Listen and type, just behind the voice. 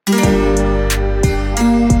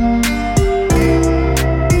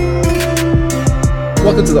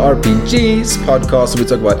Welcome to the RPJEEZ Podcast, where we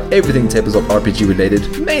talk about everything tabletop RPG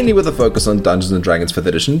related, mainly with a focus on Dungeons & Dragons 5th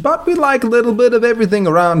edition, but we like a little bit of everything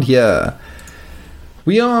around here.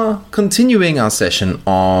 We are continuing our session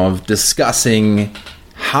of discussing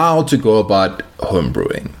how to go about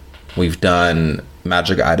homebrewing. We've done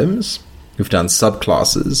magic items, we've done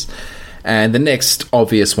subclasses, and the next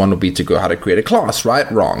obvious one will be to go how to create a class,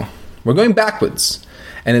 right? Wrong. We're going backwards,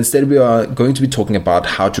 and instead we are going to be talking about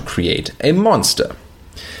how to create a monster.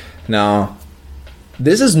 Now,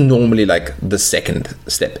 this is normally like the second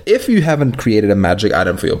step. If you haven't created a magic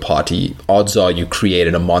item for your party, odds are you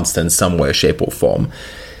created a monster in some way, shape, or form.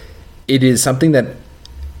 It is something that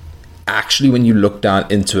actually, when you look down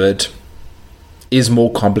into it, is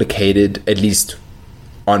more complicated, at least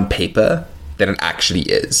on paper, than it actually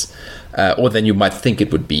is, or than you might think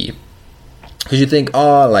it would be. Because you think,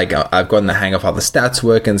 oh, like I've gotten the hang of how the stats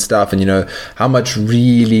work and stuff, and you know, how much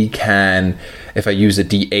really can, if I use a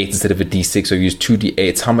D8 instead of a D6 or use 2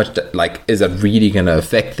 D8s, how much like is that really going to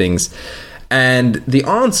affect things? And the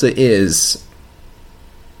answer is,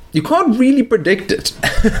 you can't really predict it.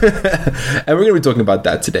 And we're going to be talking about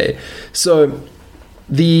that today. So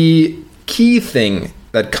the key thing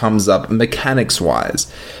that comes up mechanics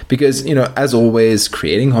wise, because, you know, as always,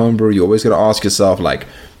 creating homebrew, you always got to ask yourself, like,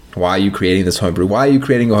 why are you creating this homebrew? Why are you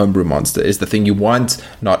creating a homebrew monster? Is the thing you want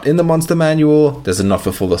not in the monster manual? Does it not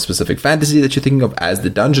fulfill the specific fantasy that you're thinking of as the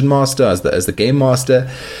dungeon master, as the game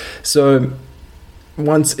master? So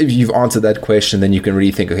if you've answered that question, then you can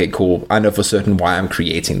really think, okay, cool, I know for certain why I'm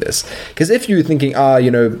creating this. Because if you're thinking,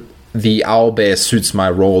 you know, the owlbear suits my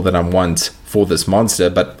role that I want for this monster,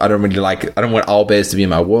 but I don't want owlbears to be in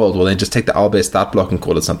my world, well then just take the owlbear stat block and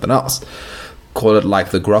call it something else. Call it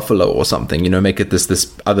like the Gruffalo or something, you know, make it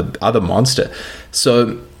this other monster.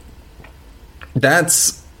 So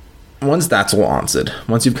once that's all answered,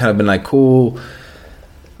 once you've kind of been like, cool,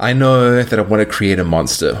 I know that I want to create a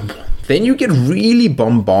monster, then you get really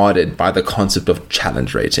bombarded by the concept of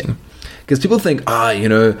challenge rating. Because people think, you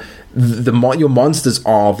know, your monsters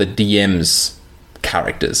are the DM's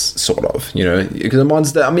characters, sort of, you know, because a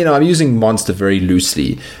monster, I mean, I'm using monster very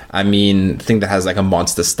loosely. I mean, thing that has like a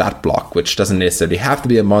monster stat block, which doesn't necessarily have to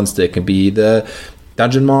be a monster. It can be the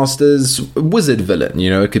dungeon master's wizard villain,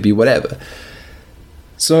 you know, it could be whatever.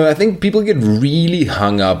 So I think people get really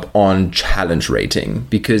hung up on challenge rating,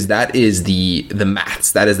 because that is the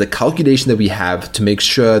maths, that is the calculation that we have to make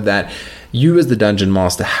sure that you as the dungeon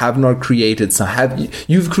master have not created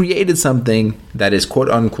you've created something that is quote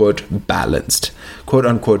unquote balanced, quote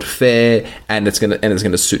unquote fair, and it's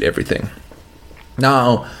gonna suit everything.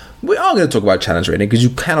 Now, we are going to talk about challenge rating, because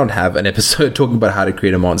you cannot have an episode talking about how to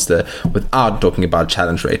create a monster without talking about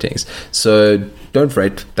challenge ratings. So don't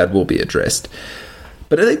fret, that will be addressed.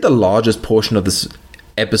 But I think the largest portion of this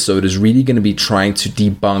episode is really going to be trying to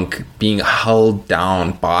debunk being held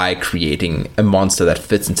down by creating a monster that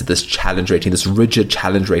fits into this challenge rating, this rigid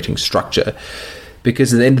challenge rating structure.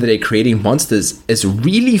 Because at the end of the day, creating monsters is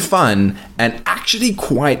really fun and actually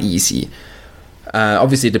quite easy.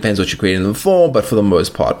 Obviously, it depends what you're creating them for, but for the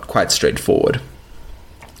most part, quite straightforward.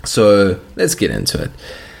 So let's get into it.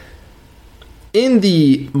 In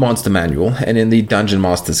the monster manual and in the Dungeon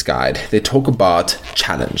Master's Guide, they talk about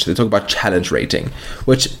challenge. They talk about challenge rating,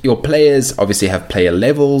 which your players obviously have player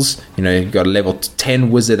levels. You know, you've got a level 10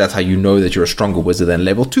 wizard. That's how you know that you're a stronger wizard than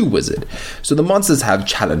level 2 wizard. So the monsters have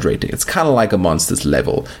challenge rating. It's kind of like a monster's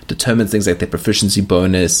level. Determines things like their proficiency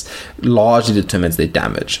bonus, largely determines their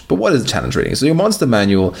damage. But what is the challenge rating? So your monster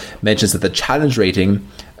manual mentions that the challenge rating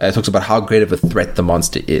talks about how great of a threat the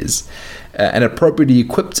monster is. An appropriately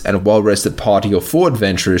equipped and well-rested party of 4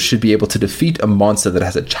 adventurers should be able to defeat a monster that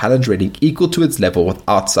has a challenge rating equal to its level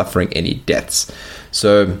without suffering any deaths.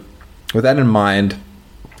 So, with that in mind,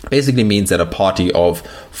 basically means that a party of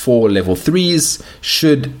 4 level 3s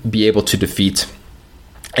should be able to defeat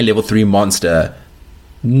a level 3 monster,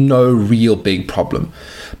 no real big problem.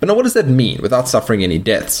 But now, what does that mean? Without suffering any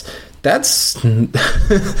deaths? That's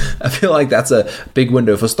I feel like that's a big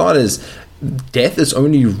window. For starters, death is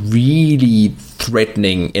only really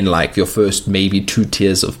threatening in like your first maybe 2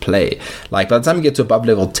 tiers of play. Like by the time you get to above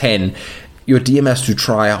level 10, your DM has to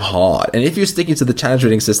try hard, and if you're sticking to the challenge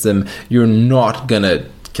rating system, you're not gonna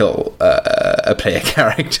kill a player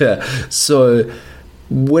character. So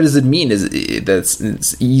what does it mean? Is that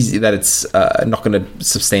it's easy, that it's not going to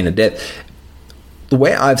sustain a death? The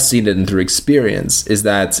way I've seen it and through experience is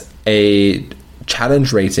that a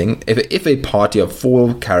challenge rating, if a party of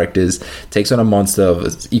 4 characters takes on a monster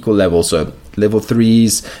of equal level, so level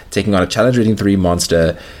 3s taking on a challenge rating 3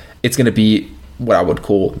 monster, it's going to be what I would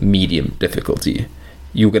call medium difficulty.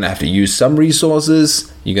 You're going to have to use some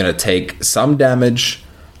resources. You're going to take some damage.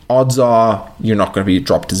 Odds are you're not going to be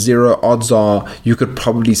dropped to 0. Odds are you could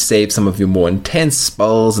probably save some of your more intense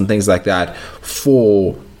spells and things like that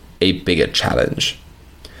for a bigger challenge.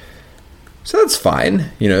 So that's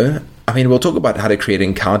fine, I mean, we'll talk about how to create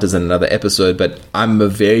encounters in another episode, but I'm a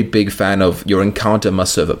very big fan of your encounter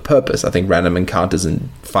must serve a purpose. I think random encounters in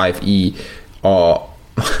 5e are,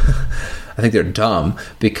 I think they're dumb,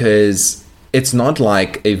 because it's not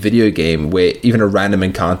like a video game where even a random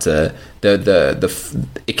encounter,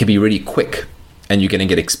 it can be really quick and you're going to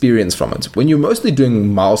get experience from it. When you're mostly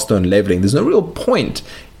doing milestone leveling, there's no real point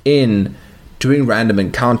in doing random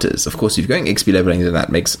encounters. Of course, if you're going XP leveling, then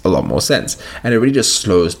that makes a lot more sense. And it really just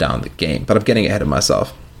slows down the game. But I'm getting ahead of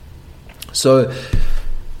myself. So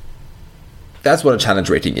that's what a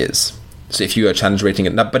challenge rating is. So if you are challenge rating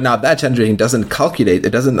it, but now that challenge rating doesn't calculate,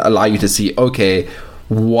 it doesn't allow you to see, okay,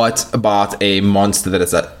 what about a monster that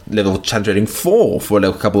is at level challenge rating 4 for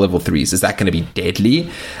a couple level 3s? Is that going to be deadly?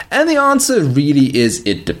 And the answer really is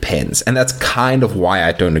it depends. And that's kind of why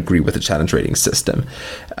I don't agree with the challenge rating system.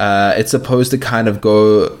 It's supposed to kind of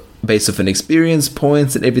go based off an experience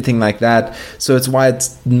points and everything like that. So it's why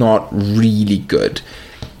it's not really good.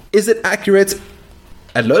 Is it accurate?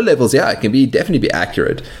 At low levels, yeah, it can definitely be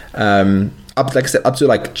accurate. Like I said, up to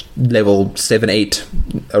like level 7, 8,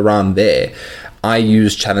 around there. I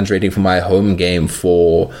used challenge rating for my home game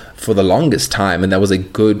for the longest time, and that was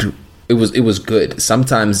it was good.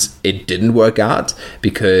 Sometimes it didn't work out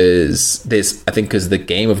because the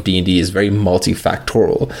game of D&D is very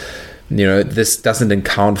multifactorial. This doesn't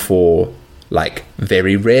account for like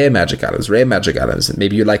very rare magic items.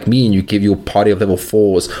 Maybe you're like me and you give your party of level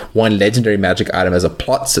 4s one legendary magic item as a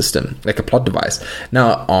plot system, like a plot device.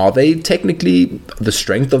 Now, are they technically the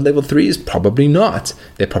strength of level 3s? Probably not.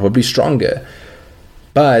 They're probably stronger.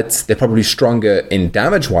 But they're probably stronger in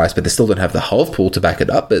damage-wise, but they still don't have the health pool to back it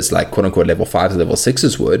up as like quote-unquote level 5s or level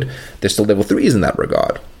 6s would. They're still level 3s in that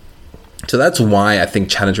regard. So that's why I think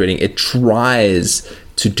challenge rating, it tries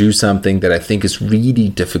to do something that I think is really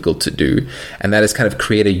difficult to do, and that is kind of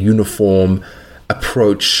create a uniform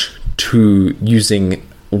approach to using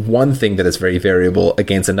one thing that is very variable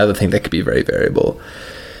against another thing that could be very variable.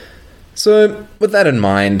 So with that in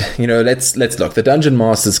mind, let's look. The Dungeon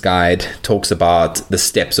Master's Guide talks about the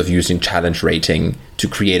steps of using challenge rating to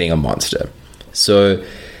creating a monster. So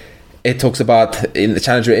it talks about in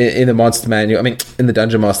the monster manual, in the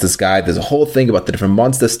Dungeon Master's Guide, there's a whole thing about the different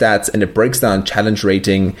monster stats, and it breaks down challenge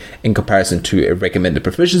rating in comparison to a recommended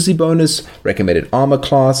proficiency bonus, recommended armor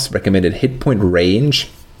class, recommended hit point range,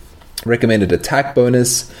 recommended attack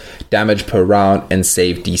bonus, damage per round, and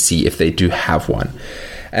save DC if they do have one.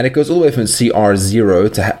 And it goes all the way from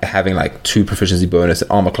CR0 to having like 2 proficiency bonus,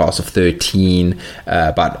 armor class of 13,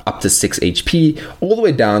 about up to 6 HP, all the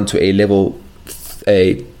way down to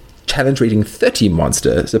a challenge rating 30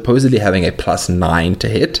 monster, supposedly having a +9 to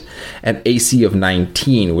hit, and AC of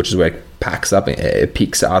 19, which is where it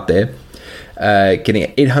peaks out there,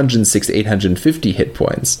 getting 806 to 850 hit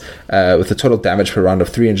points, with a total damage per round of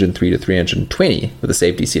 303 to 320, with a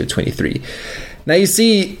save DC of 23. Now you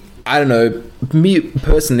see, I don't know, me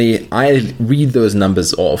personally, I read those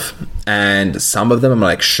numbers off, and some of them I'm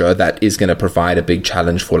like, sure, that is going to provide a big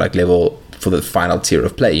challenge for like for the final tier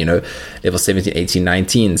of play, level 17, 18,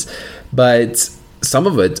 19s. But some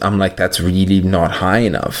of it, I'm like, that's really not high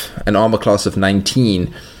enough. An armor class of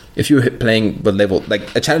 19, if you're playing with level,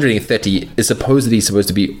 like a challenge rating 30 is supposed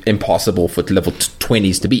to be impossible for level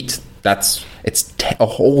 20s to beat. It's a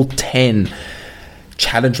whole 10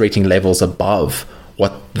 challenge rating levels above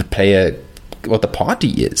what the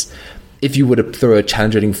party is. If you were to throw a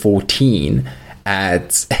challenge rating 14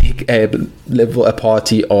 at a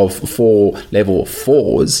party of 4 level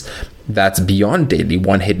 4s, that's beyond deadly,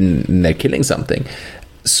 one hit and they're killing something.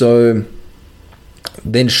 So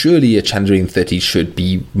then surely a challenge rating 30 should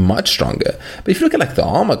be much stronger. But if you look at like the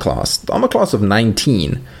armor class of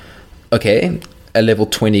 19, okay, a level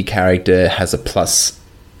 20 character has a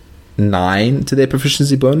 +9 to their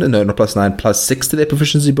proficiency bonus. No, not +9, +6 to their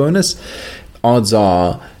proficiency bonus. Odds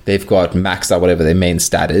are they've got maxed out whatever their main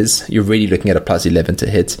stat is. You're really looking at a +11 to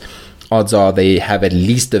hit. Odds are they have at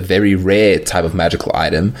least a very rare type of magical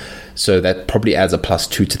item, so that probably adds a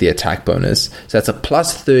 +2 to the attack bonus. So that's a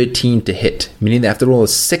 +13 to hit, meaning they have to roll a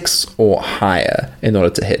 6 or higher in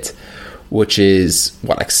order to hit, which is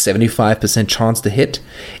like 75% chance to hit.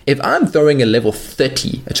 If I'm throwing a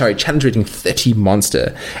challenge rating 30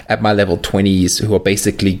 monster at my level 20s who are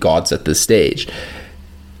basically gods at this stage,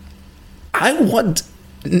 I want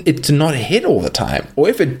it to not hit all the time. Or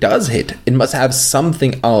if it does hit, it must have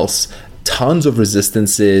something else tons of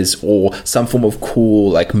resistances or some form of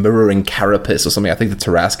cool like mirroring carapace or something. I think the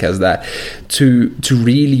Tarask has that to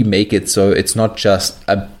really make it so it's not just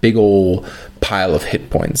a big old pile of hit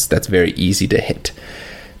points that's very easy to hit,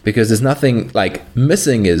 because there's nothing like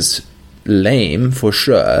missing is lame for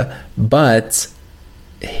sure, but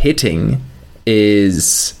hitting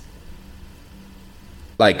is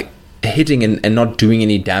like hitting and not doing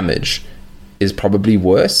any damage is probably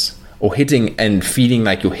worse, or hitting and feeling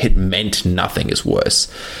like your hit meant nothing is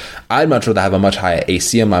worse. I'd much rather have a much higher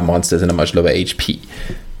AC on my monsters and a much lower HP,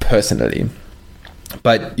 personally.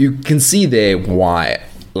 But you can see there why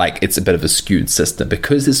like it's a bit of a skewed system,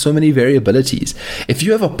 because there's so many variabilities. If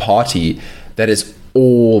you have a party that is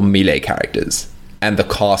all melee characters and the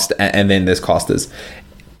cast, and then there's casters,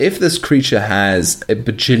 if this creature has a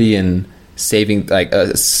bajillion saving like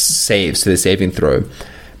saves to their saving throw,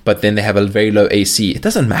 but then they have a very low AC, it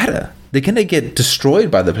doesn't matter. They're going to get destroyed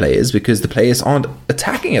by the players because the players aren't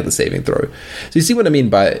attacking at the saving throw. So you see what I mean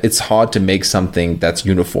by it's hard to make something that's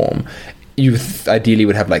uniform. You ideally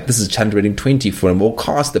would have like, this is challenge rating 20 for a more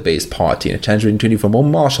caster based party and a challenge rating 20 for a more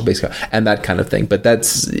martial based and that kind of thing. But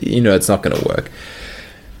that's, it's not going to work.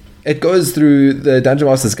 It goes through, the Dungeon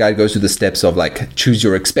Master's Guide goes through the steps of like choose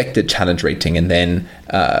your expected challenge rating, and then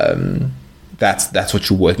that's what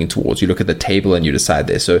you're working towards. You look at the table and you decide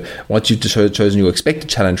there. So once you've chosen your expected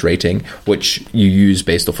challenge rating, which you use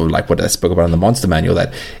based off of like what I spoke about in the monster manual,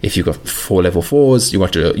 that if you've got 4 level 4s,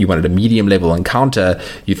 you wanted a medium level encounter,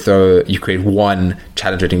 you create one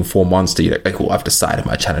challenge rating 4 monster. You're like, oh, cool, I've decided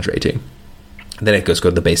my challenge rating. Then it goes go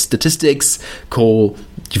to the base statistics. Cool,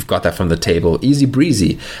 you've got that from the table. Easy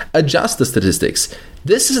breezy. Adjust the statistics.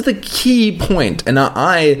 This is the key point. And now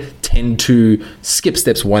I tend to skip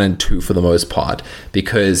steps 1 and 2 for the most part,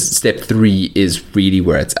 because step 3 is really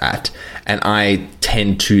where it's at. And I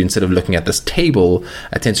tend to, instead of looking at this table,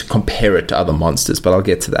 I tend to compare it to other monsters, but I'll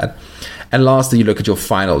get to that. And lastly, you look at your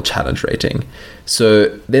final challenge rating. So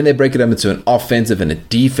then they break it up into an offensive and a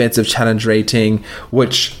defensive challenge rating,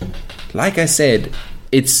 which, like I said,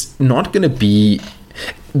 it's not going to be...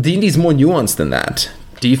 D&D's more nuanced than that.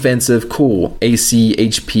 Defensive, cool. AC,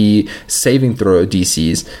 HP, saving throw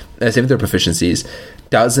DCs, saving throw proficiencies,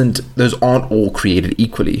 those aren't all created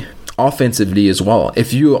equally. Offensively as well,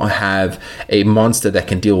 if you have a monster that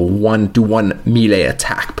can do one melee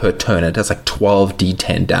attack per turn, it does like 12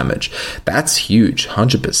 d10 damage. That's huge,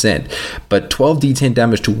 100%. But 12 d10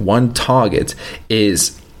 damage to one target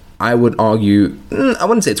is, I would argue, I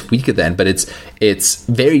wouldn't say it's weaker than, but it's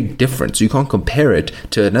very different. So you can't compare it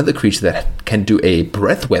to another creature that can do a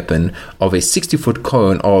breath weapon of a 60-foot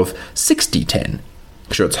cone of 6d10.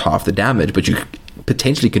 Sure, it's half the damage, but you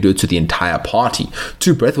potentially can do it to the entire party.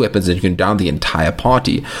 2 breath weapons and you can down the entire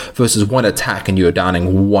party, versus 1 attack and you're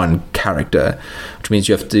downing 1 character, which means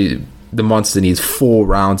the monster needs 4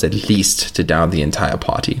 rounds at least to down the entire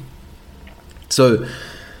party. So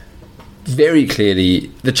very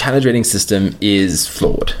clearly, the challenge rating system is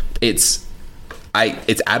flawed. It's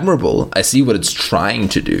admirable. I see what it's trying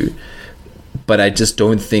to do, but I just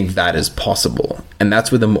don't think that is possible. And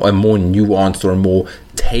that's where a more nuanced or a more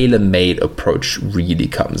tailor-made approach really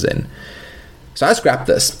comes in. So I scrapped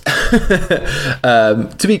this.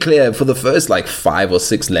 To be clear, for the first like 5 or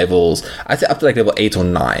 6 levels, I'd say up to like level 8 or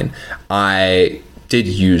 9, I did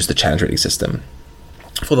use the challenge rating system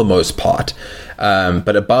for the most part.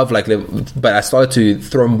 But above but I started to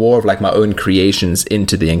throw more of like my own creations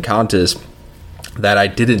into the encounters that I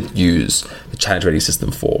didn't use the challenge rating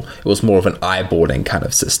system for. It was more of an eyeballing kind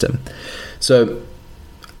of system. So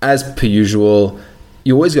as per usual,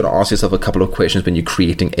 you always got to ask yourself a couple of questions when you're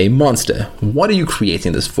creating a monster. What are you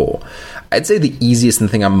creating this for? I'd say the easiest and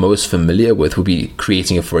thing I'm most familiar with would be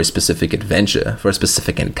creating it for a specific adventure, for a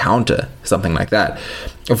specific encounter, something like that.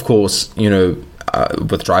 Of course,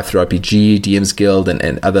 with Drive-Thru RPG, DM's Guild,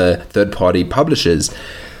 and other third-party publishers,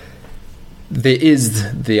 there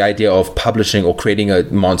is the idea of publishing or creating a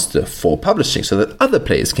monster for publishing so that other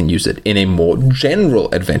players can use it in a more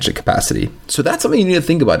general adventure capacity. So that's something you need to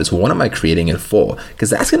think about, is what am I creating it for? Because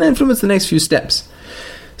that's going to influence the next few steps.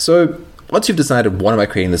 So once you've decided what am I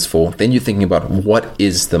creating this for, then you're thinking about what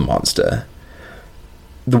is the monster.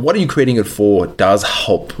 The what are you creating it for does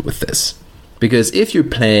help with this. Because if you're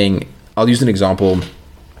playing, I'll use an example.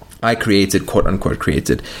 I created, quote unquote,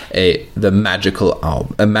 a magical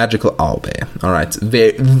owlbear. All right,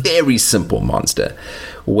 very very simple monster,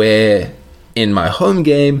 where in my home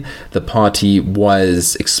game, the party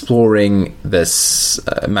was exploring this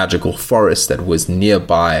magical forest that was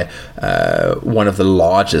nearby one of the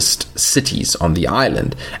largest cities on the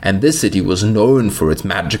island. And this city was known for its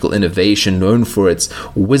magical innovation, known for its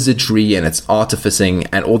wizardry and its artificing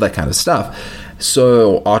and all that kind of stuff.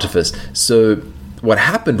 So what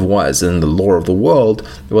happened was, in the lore of the world,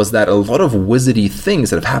 was that a lot of wizardy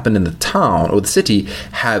things that have happened in the town or the city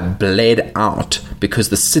have bled out because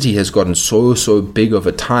the city has gotten so big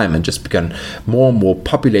over time and just become more and more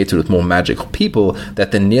populated with more magical people,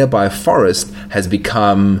 that the nearby forest has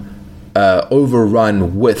become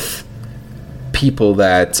overrun with people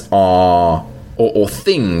that are or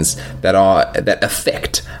things that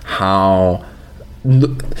affect how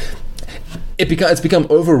it's become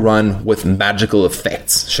overrun with magical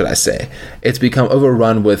effects, should I say. It's become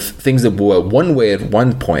overrun with things that were one way at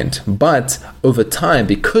one point, but over time,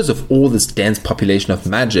 because of all this dense population of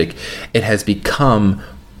magic, it has become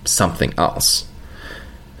something else.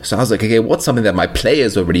 So I was like, okay, what's something that my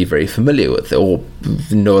players are already very familiar with? They all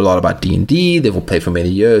know a lot about D&D. They've all played for many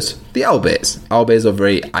years. The owlbears. Owlbears are a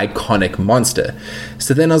very iconic monster.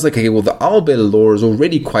 So then I was like, okay, well, the owlbear lore is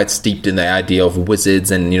already quite steeped in the idea of wizards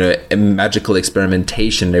and, magical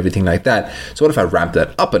experimentation and everything like that. So what if I ramp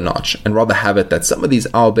that up a notch and rather have it that some of these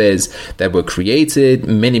owlbears that were created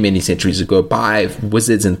many, many centuries ago by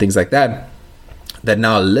wizards and things like that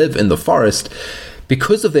now live in the forest,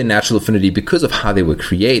 because of their natural affinity, because of how they were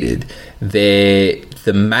created, the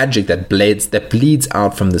magic that bleeds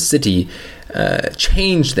out from the city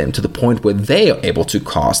changed them to the point where they are able to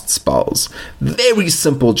cast spells. Very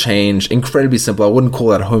simple change, incredibly simple. I wouldn't call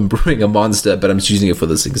that homebrewing a monster, but I'm just using it for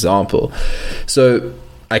this example. So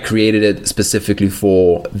I created it specifically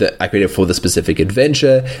for the specific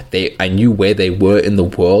adventure. I knew where they were in the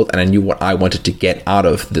world, and I knew what I wanted to get out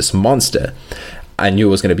of this monster. I knew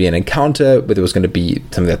it was going to be an encounter, but it was going to be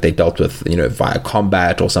something that they dealt with, via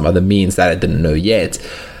combat or some other means that I didn't know yet.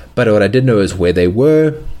 But what I did know is where they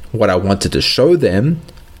were, what I wanted to show them,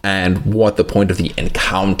 and what the point of the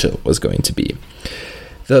encounter was going to be.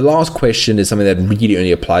 The last question is something that really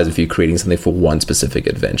only applies if you're creating something for one specific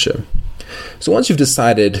adventure. So once you've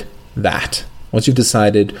decided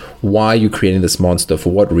why you're creating this monster,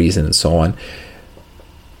 for what reason, and so on,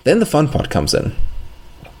 then the fun part comes in.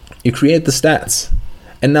 You create the stats.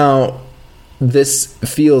 And now this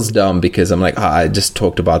feels dumb because I'm like, I just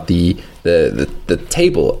talked about the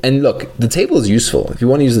table. And look, the table is useful. If you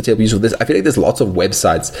want to use the table, use this. I feel like there's lots of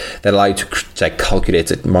websites that allow you to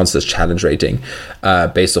calculate a monster's challenge rating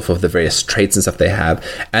based off of the various traits and stuff they have.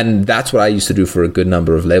 And that's what I used to do for a good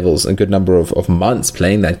number of levels and a good number of months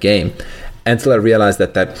playing that game, until I realized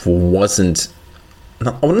that wasn't,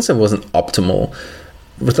 I wouldn't say it wasn't optimal,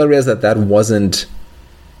 but until I realized that wasn't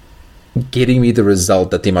getting me the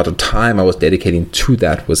result that the amount of time I was dedicating to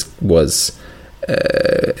that was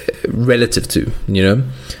relative to,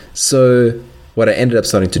 So what I ended up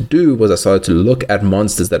starting to do was I started to look at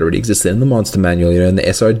monsters that already existed in the monster manual, in the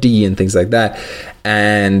SRD and things like that,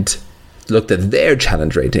 and looked at their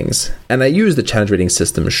challenge ratings. And I used the challenge rating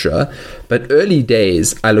system, sure, but early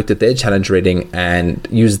days I looked at their challenge rating and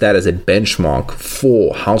used that as a benchmark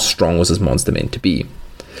for how strong was this monster meant to be.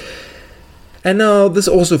 And now this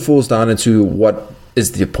also falls down into what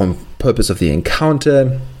is the purpose of the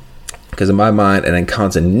encounter, because in my mind, an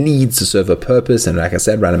encounter needs to serve a purpose, and like I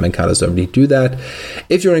said, random encounters don't really do that.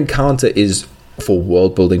 If your encounter is for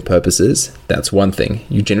world building purposes, that's one thing.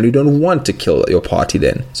 You generally don't want to kill your party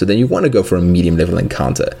then, so then you want to go for a medium level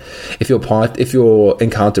encounter. If your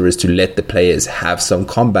encounter is to let the players have some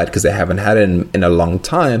combat because they haven't had it in a long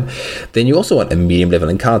time, then you also want a medium level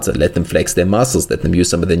encounter. Let them flex their muscles, let them use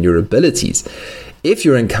some of their new abilities. If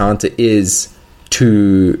your encounter is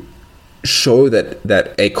to show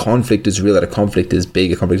that a conflict is real, that a conflict is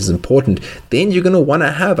big, a conflict is important, then you're going to want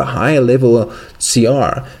to have a higher level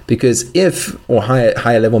CR,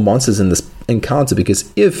 higher level monsters in this encounter,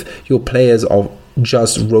 because if your players are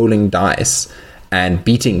just rolling dice and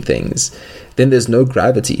beating things, then there's no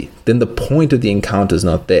gravity. Then the point of the encounter is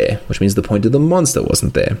not there, which means the point of the monster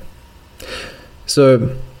wasn't there.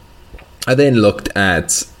 So I then looked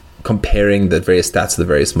at comparing the various stats of the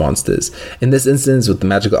various monsters. In this instance, with the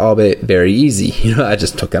magical owlbear, very easy. I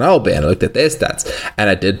just took an owlbear and I looked at their stats,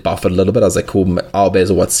 and I did buff it a little bit. I was like, cool,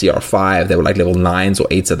 owlbears are CR5. They were like level 9s or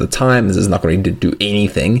 8s at the time. This is not going to do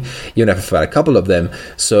anything. You have to fight a couple of them.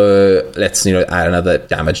 So let's add another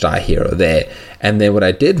damage die here or there. And then what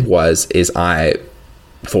I did was I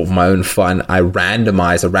for my own fun, I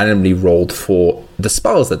randomly rolled for the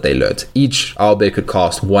spells that they learned. Each owlbear could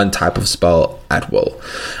cast one type of spell at will.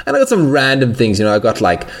 And I got some random things, I got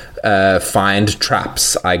like find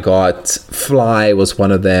traps. I got fly was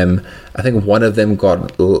one of them. I think one of them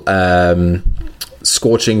got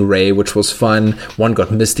scorching ray, which was fun. One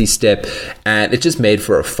got misty step, and it just made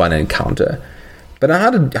for a fun encounter. But now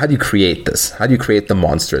how do you create this? How do you create the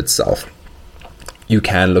monster itself? You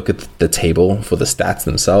can look at the table for the stats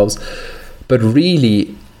themselves, but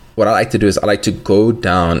really what I like to do is I like to go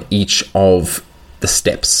down each of the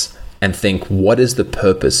steps and think, what is the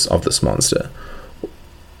purpose of this monster?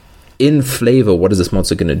 In flavor, what is this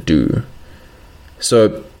monster going to do?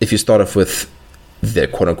 So if you start off with the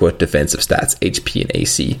quote-unquote defensive stats, HP and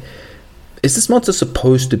AC, is this monster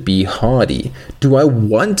supposed to be hardy? Do I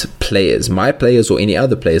want my players or any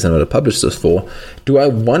other players I'm going to publish this for, do I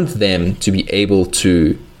want them to be able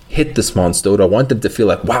to hit this monster, or do I want them to feel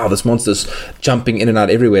like, wow, this monster's jumping in and out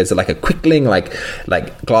everywhere? Is it like a quickling, like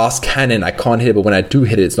glass cannon? I can't hit it, but when I do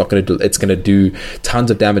hit it, it's going to do tons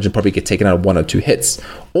of damage and probably get taken out of 1 or 2 hits.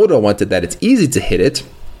 Or do I want it that it's easy to hit it,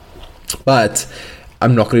 but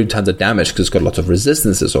I'm not going to do tons of damage because it's got lots of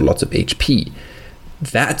resistances or lots of HP?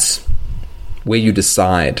 That's where you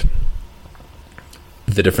decide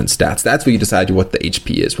the different stats. That's where you decide what the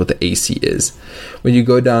HP is, what the AC is. When you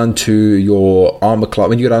go down to your armor class,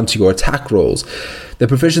 when you go down to your attack rolls, the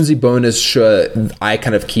proficiency bonus, sure, I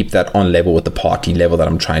kind of keep that on level with the party level that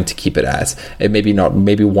I'm trying to keep it at. And maybe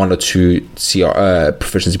 1 or 2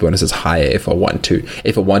 proficiency bonuses higher if I want to.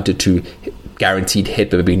 If I wanted to guaranteed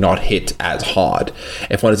hit, but maybe not hit as hard.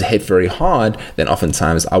 If I wanted to hit very hard, then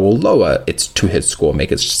oftentimes I will lower its 2-hit score,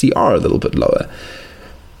 make its CR a little bit lower.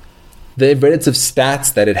 The relative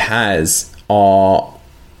stats that it has are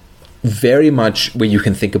very much where you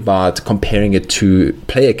can think about comparing it to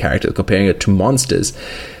player characters, comparing it to monsters.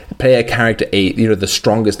 Player character 8, the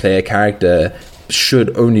strongest player character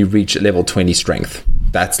should only reach level 20 strength.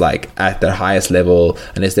 That's like at their highest level,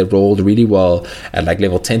 unless they rolled really well at like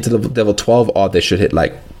level 10 to level 12, or they should hit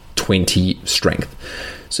like 20 strength.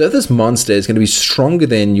 So if this monster is going to be stronger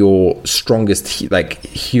than your strongest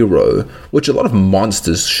hero, which a lot of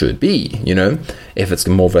monsters should be, if it's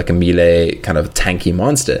more of like a melee kind of tanky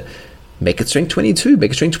monster, make it strength 22,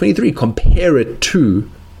 make it strength 23, compare it to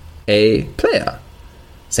a player.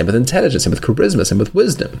 Same with intelligence, same with charisma, same with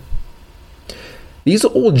wisdom. These are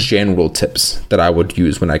all general tips that I would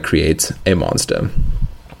use when I create a monster.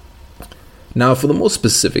 Now, for the more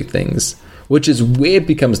specific things, which is where it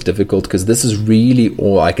becomes difficult, because this is really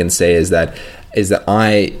all I can say is that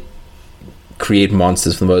I create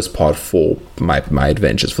monsters for the most part for my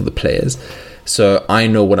adventures for the players. So I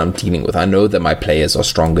know what I'm dealing with. I know that my players are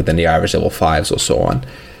stronger than the average level 5s or so on.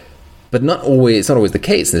 But it's not always the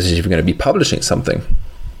case, especially if you're going to be publishing something.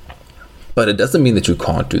 But it doesn't mean that you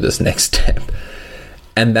can't do this next step.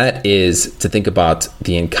 And that is to think about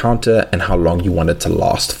the encounter and how long you want it to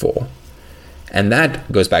last for. And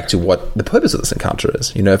that goes back to what the purpose of this encounter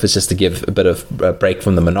is. If it's just to give a bit of a break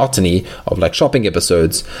from the monotony of like shopping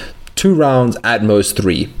episodes, 2 rounds, at most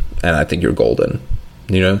 3, and I think you're golden.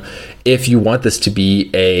 If you want this to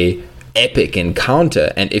be a epic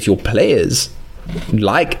encounter, and if your players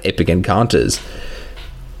like epic encounters,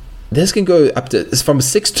 this can go up to from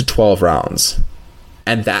 6 to 12 rounds.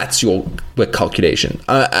 And that's your calculation.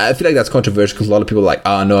 I feel like that's controversial because a lot of people are like,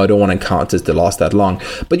 no, I don't want encounters to last that long.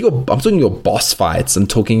 But I'm talking your boss fights. I'm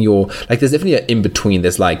talking there's definitely an in-between.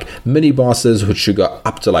 There's like mini bosses, which should go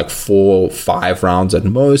up to like 4 or 5 rounds at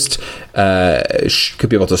most. Could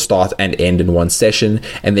be able to start and end in one session.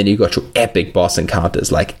 And then you got your epic boss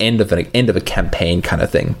encounters, like end of a campaign kind of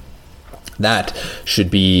thing. That should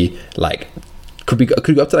be like, could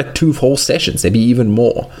go up to like 2 whole sessions, maybe even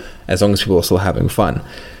more, as long as people are still having fun.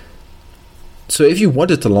 So if you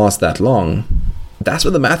want it to last that long, that's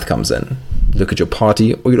where the math comes in. Look at your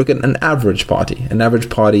party, or you look at an average party. An average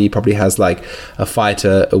party probably has like a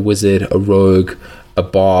fighter, a wizard, a rogue, a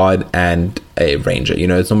bard, and a ranger.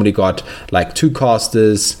 It's normally got like 2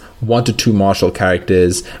 casters, 1 to 2 martial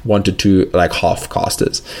characters, 1 to 2 like half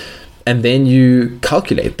casters. And then you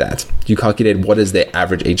calculate that. You calculate what is their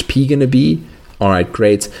average HP going to be. All right,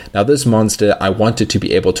 great. Now this monster, I want it to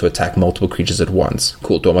be able to attack multiple creatures at once.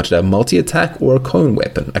 Cool. Do I want it to have multi-attack or a cone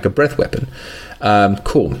weapon, like a breath weapon?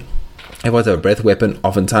 Cool. If I want to have a breath weapon,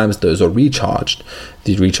 oftentimes those are recharged.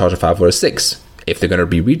 These recharge a 5 or a 6. If they're going to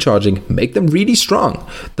be recharging, make them really strong.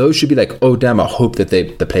 Those should be like, oh damn, I hope that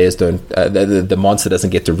the players don't, the monster doesn't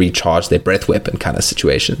get to recharge their breath weapon kind of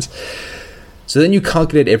situations. So then you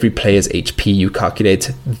calculate every player's HP, you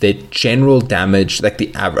calculate their general damage, like the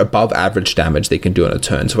above average damage they can do on a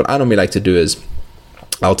turn. So what I normally like to do is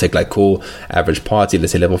I'll take like cool average party,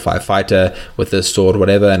 let's say level 5 fighter with this sword,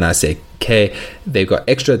 whatever, and I say, okay, they've got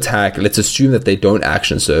extra attack. Let's assume that they don't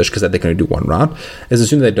action surge because they're going to do one round. Let's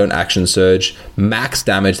assume they don't action surge. Max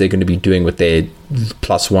damage they're going to be doing with their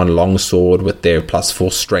 +1 long sword with their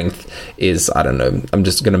 +4 strength is, I don't know, I'm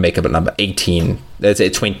just going to make up a number, 18. Let's say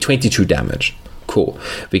 22 damage. Cool.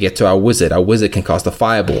 We get to our wizard. Our wizard can cast a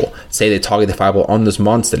fireball. Say they target the fireball on this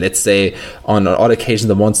monster. Let's say on an odd occasion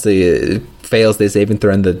the monster fails their saving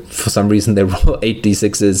throw and for some reason they roll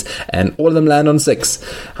 8d6s and all of them land on 6.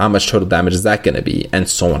 How much total damage is that going to be? And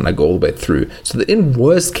so on. I go all the way through. So that in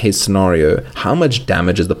worst case scenario, how much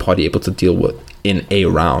damage is the party able to deal with in a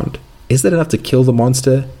round? Is that enough to kill the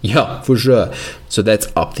monster? Yeah, for sure. So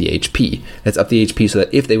that's up the HP. That's up the HP so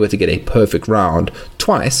that if they were to get a perfect round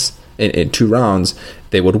twice, in 2 rounds,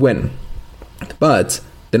 they would win. But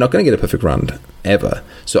they're not going to get a perfect round ever.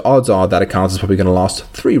 So odds are that account is probably going to last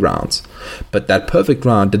 3 rounds. But that perfect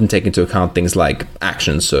round didn't take into account things like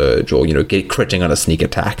action surge or, get critting on a sneak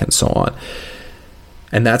attack and so on.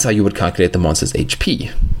 And that's how you would calculate the monster's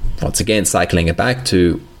HP. Once again, cycling it back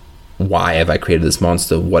to why have I created this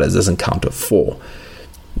monster? What is this encounter for?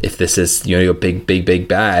 If this is, your big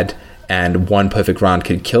bad and one perfect round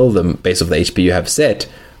can kill them based off the HP you have set,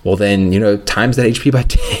 well then, times that HP by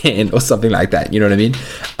 10 or something like that. You know what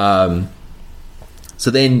I mean? So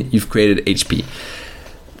then you've created HP.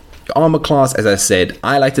 Armor class, as I said,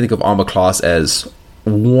 I like to think of armor class as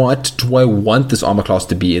what do I want this armor class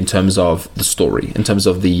to be in terms of the story, in terms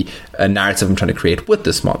of the narrative I'm trying to create with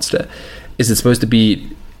this monster. Is it supposed to be...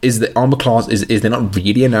 Is the armor class, is there not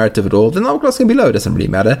really a narrative at all? Then the armor class can be low, it doesn't really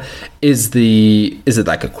matter. Is it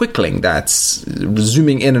like a quickling that's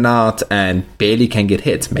zooming in and out and barely can get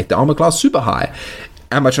hit? Make the armor class super high.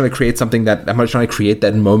 Am I trying to create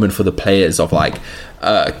that moment for the players of like,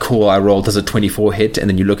 cool, I rolled, does a 24 hit? And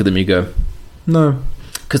then you look at them and you go, no.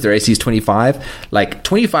 Because their AC is 25. Like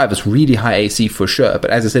 25 is really high AC for sure. But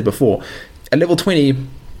as I said before, at level 20,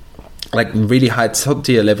 like really high top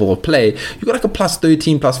tier level of play, you got like a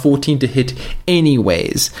 +13, +14 to hit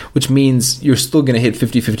anyways, which means you're still going to hit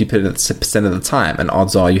 50% of the time, and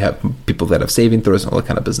odds are you have people that have saving throws and all that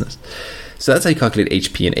kind of business. So that's how you calculate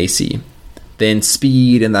HP and AC. Then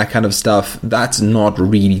speed and that kind of stuff, that's not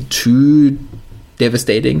really too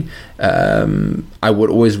devastating. I would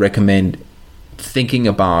always recommend thinking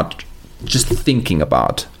about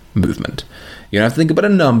movement. You don't have to think about a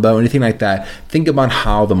number or anything like that. Think about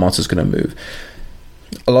how the monster's going to move.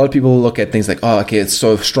 A lot of people look at things like, oh, okay, it's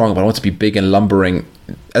so strong, but I want it to be big and lumbering.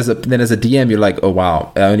 Then as a DM, you're like, oh,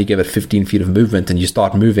 wow, I only give it 15 feet of movement, and you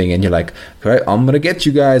start moving, and you're like, all right, I'm going to get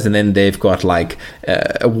you guys. And then they've got like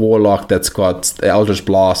a warlock that's got Eldritch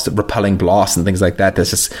Blast, Repelling Blast, and things like that.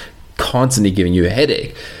 That's just constantly giving you a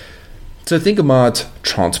headache. So think about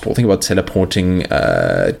transport, think about teleporting,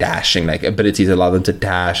 dashing, like abilities that allow them to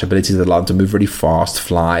dash, abilities that allow them to move really fast,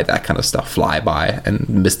 fly, that kind of stuff, fly by and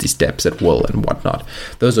misty steps at will and whatnot.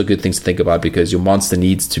 Those are good things to think about because your monster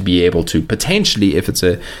needs to be able to potentially, if it's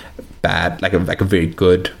a bad, like a very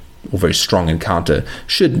good or very strong encounter,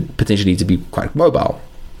 should potentially need to be quite mobile.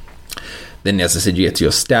 Then, as I said, you get to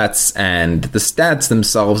your stats, and the stats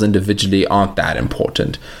themselves individually aren't that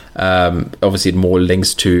important. Obviously, it more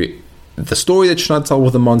links to the story that you're trying to tell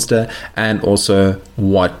with the monster, and also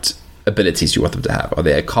what abilities you want them to have. Are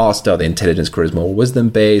they a caster? Are they intelligence, charisma, or wisdom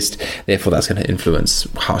based? Therefore, that's going to influence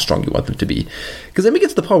how strong you want them to be. Because then we get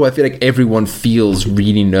to the part where I feel like everyone feels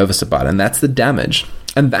really nervous about it, and that's the damage.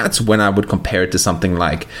 And that's when I would compare it to something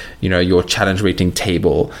like, your challenge rating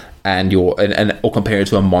table and or compare it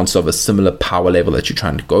to a monster of a similar power level that you're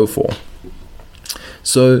trying to go for.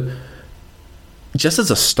 So just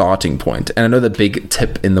as a starting point, and I know the big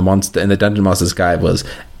tip in the Dungeon Master's Guide was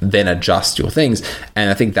then adjust your things,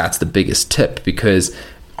 and I think that's the biggest tip, because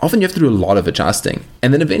often you have to do a lot of adjusting,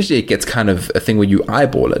 and then eventually it gets kind of a thing where you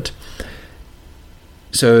eyeball it.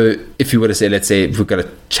 So if you were to say, let's say if we've got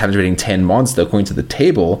a challenge rating 10 monster according to the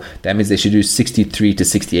table, that means they should do 63 to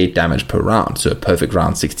 68 damage per round. So a perfect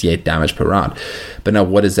round, 68 damage per round. But now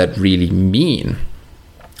what does that really mean?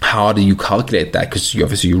 How do you calculate that?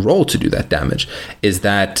 Because you roll to do that damage. Is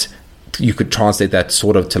that you could translate that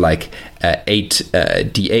sort of to like 8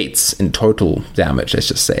 d8s in total damage, let's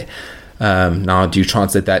just say. Now, do you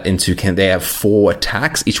translate that into, can they have 4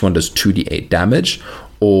 attacks? Each one does 2d8 damage?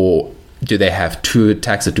 Or do they have 2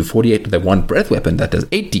 attacks that do 48? Do they have 1 breath weapon that does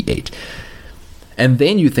 8d8? And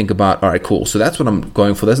then you think about, all right, cool. So that's what I'm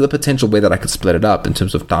going for. There's the potential way that I could split it up in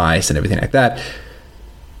terms of dice and everything like that.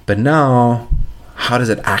 But now, how does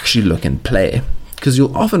it actually look in play? Because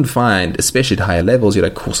you'll often find, especially at higher levels, you're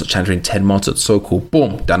like, cool, so challenging 10 monsters, it's so cool,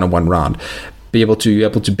 boom, done in 1 round. you're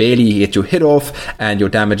able to barely get your hit off, and your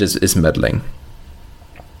damage is middling.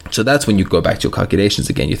 So that's when you go back to your calculations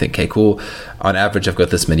again. You think, okay, cool, on average I've got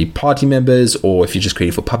this many party members, or if you're just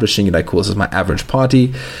creating for publishing, you're like, cool, this is my average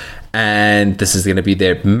party, and this is going to be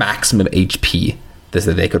their maximum HP. This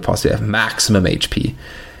that they could possibly have maximum HP.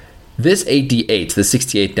 This 8d8, the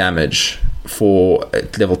 68 damage for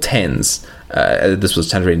level 10s, this was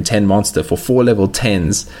challenge rating 10 monster for 4 level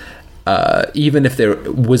 10s, even if they're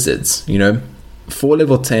wizards, 4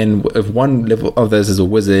 level 10, if one level of those is a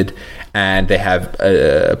wizard and they have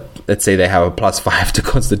let's say they have a +5 to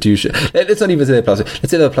constitution, let's not even say they're let's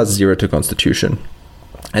say they're +0 to constitution,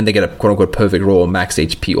 and they get a quote-unquote perfect roll, max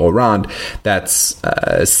HP all round, that's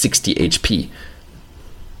 60 HP.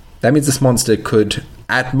 That means this monster could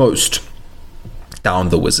at most down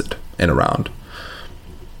the wizard in a round.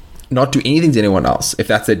 Not do anything to anyone else if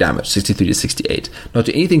that's their damage, 63 to 68. Not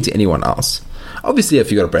do anything to anyone else. Obviously,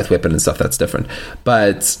 if you got a breath weapon and stuff, that's different.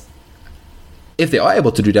 But if they are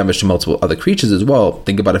able to do damage to multiple other creatures as well,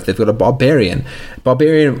 think about if they've got a barbarian.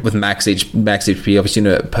 Barbarian with max HP, obviously in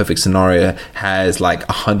a perfect scenario, has like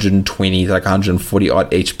 120, like 140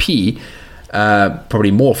 odd HP,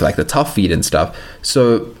 probably more for like the tough feat and stuff.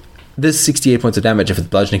 So this 68 points of damage, if it's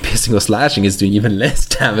bludgeoning, piercing, or slashing, is doing even less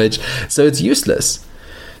damage. So it's useless.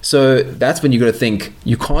 So that's when you got to think,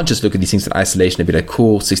 you can't just look at these things in isolation and be like,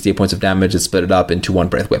 cool, 68 points of damage, and split it up into one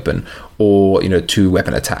breath weapon, or 2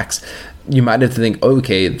 weapon attacks. You might have to think,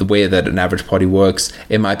 okay, the way that an average party works,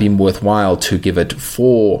 it might be worthwhile to give it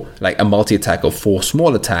 4, like a multi-attack of 4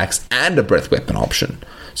 small attacks and a breath weapon option,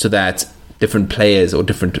 so that different players or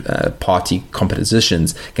different party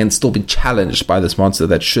compositions can still be challenged by this monster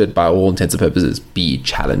that should, by all intents and purposes, be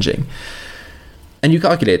challenging. And you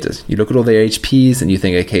calculate it. You look at all their HPs and you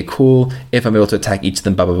think, okay, cool, if I'm able to attack each of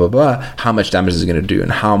them, blah, blah, blah, blah, how much damage is it going to do,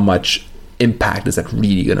 and how much impact is that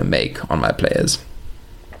really going to make on my players?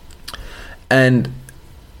 And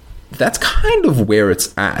that's kind of where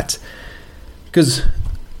it's at. Because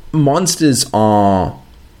monsters are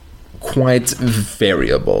quite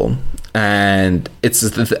variable. And it's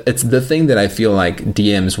the thing that I feel like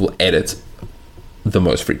DMs will edit the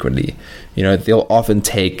most frequently. They'll often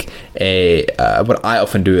take what I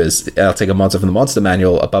often do is I'll take a monster from the monster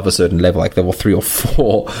manual above a certain level, like level 3 or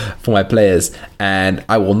 4 for my players, and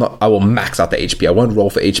I will max out the HP. I won't roll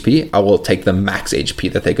for HP. I will take the max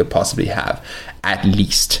HP that they could possibly have, at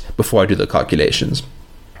least, before I do the calculations.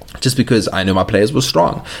 Just because I know my players were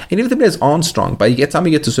strong. And even if the players aren't strong, by the time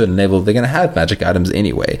you get to a certain level, they're going to have magic items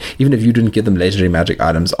anyway. Even if you didn't give them legendary magic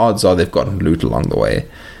items, odds are they've gotten loot along the way.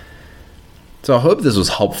 So I hope this was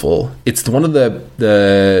helpful. It's one of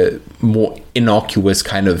the more innocuous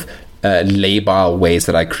kind of labile ways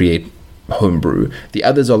that I create Homebrew. The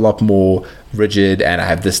others are a lot more rigid, and I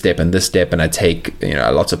have this step, and I take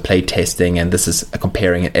lots of play testing, and this is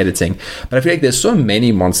comparing and editing. But I feel like there's so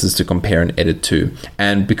many monsters to compare and edit to,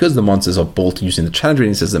 and because the monsters are built using the challenge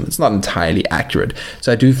rating system, it's not entirely accurate.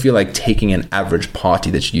 So I do feel like taking an average party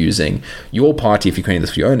that's using your party if you're creating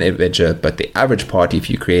this for your own adventure, but the average party if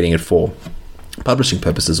you're creating it for publishing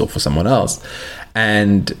purposes or for someone else,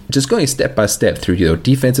 and just going step by step through your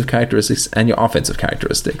defensive characteristics and your offensive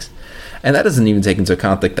characteristics. And that doesn't even take into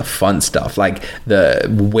account like the fun stuff, like the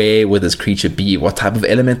where will this creature be, what type of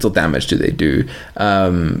elemental damage do they do,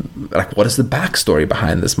 like what is the backstory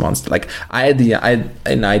behind this monster. Like I had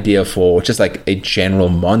an idea for just like a general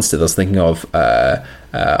monster that I was thinking of,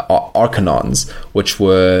 Arcanons, which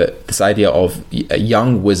were this idea of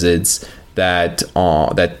young wizards that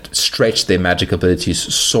stretch their magic abilities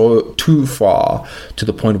so too far to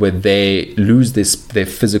the point where they lose their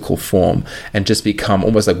physical form and just become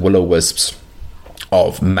almost like will-o-wisps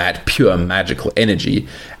of pure magical energy.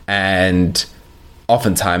 And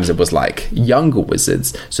oftentimes it was like younger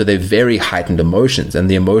wizards, so they're very heightened emotions, and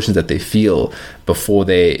the emotions that they feel before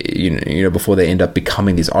they before they end up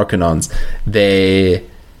becoming these Arcanons,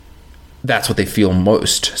 that's what they feel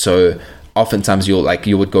most. So oftentimes you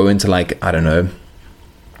would go into like, I don't know,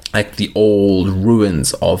 like the old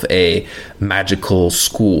ruins of a magical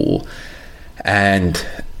school, and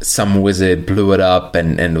some wizard blew it up,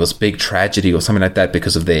 and it was big tragedy or something like that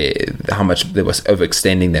because of how much they was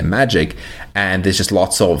overextending their magic, and there's just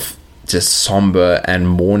lots of just somber and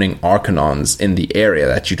mourning Arcanons in the area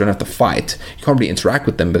that you don't have to fight. You can't really interact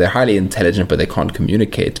with them, but they're highly intelligent, but they can't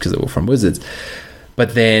communicate because they were from wizards.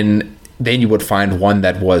 But then you would find one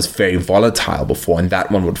that was very volatile before, and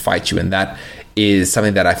that one would fight you, and that is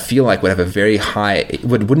something that I feel like wouldn't have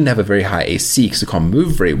a very high AC because it can't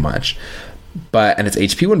move very much, and its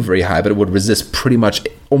HP wasn't very high, but it would resist pretty much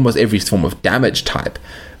almost every form of damage type.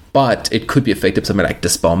 but it could be effective something like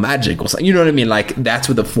Dispel Magic or something. You know what I mean? Like, that's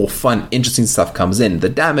where the more fun, interesting stuff comes in. The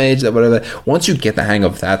damage, whatever. Once you get the hang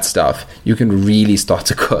of that stuff, you can really start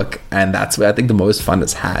to cook, and that's where I think the most fun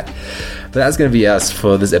is had. But that's going to be us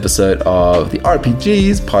for this episode of the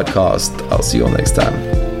RPJEEZ Podcast. I'll see you all next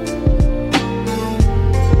time.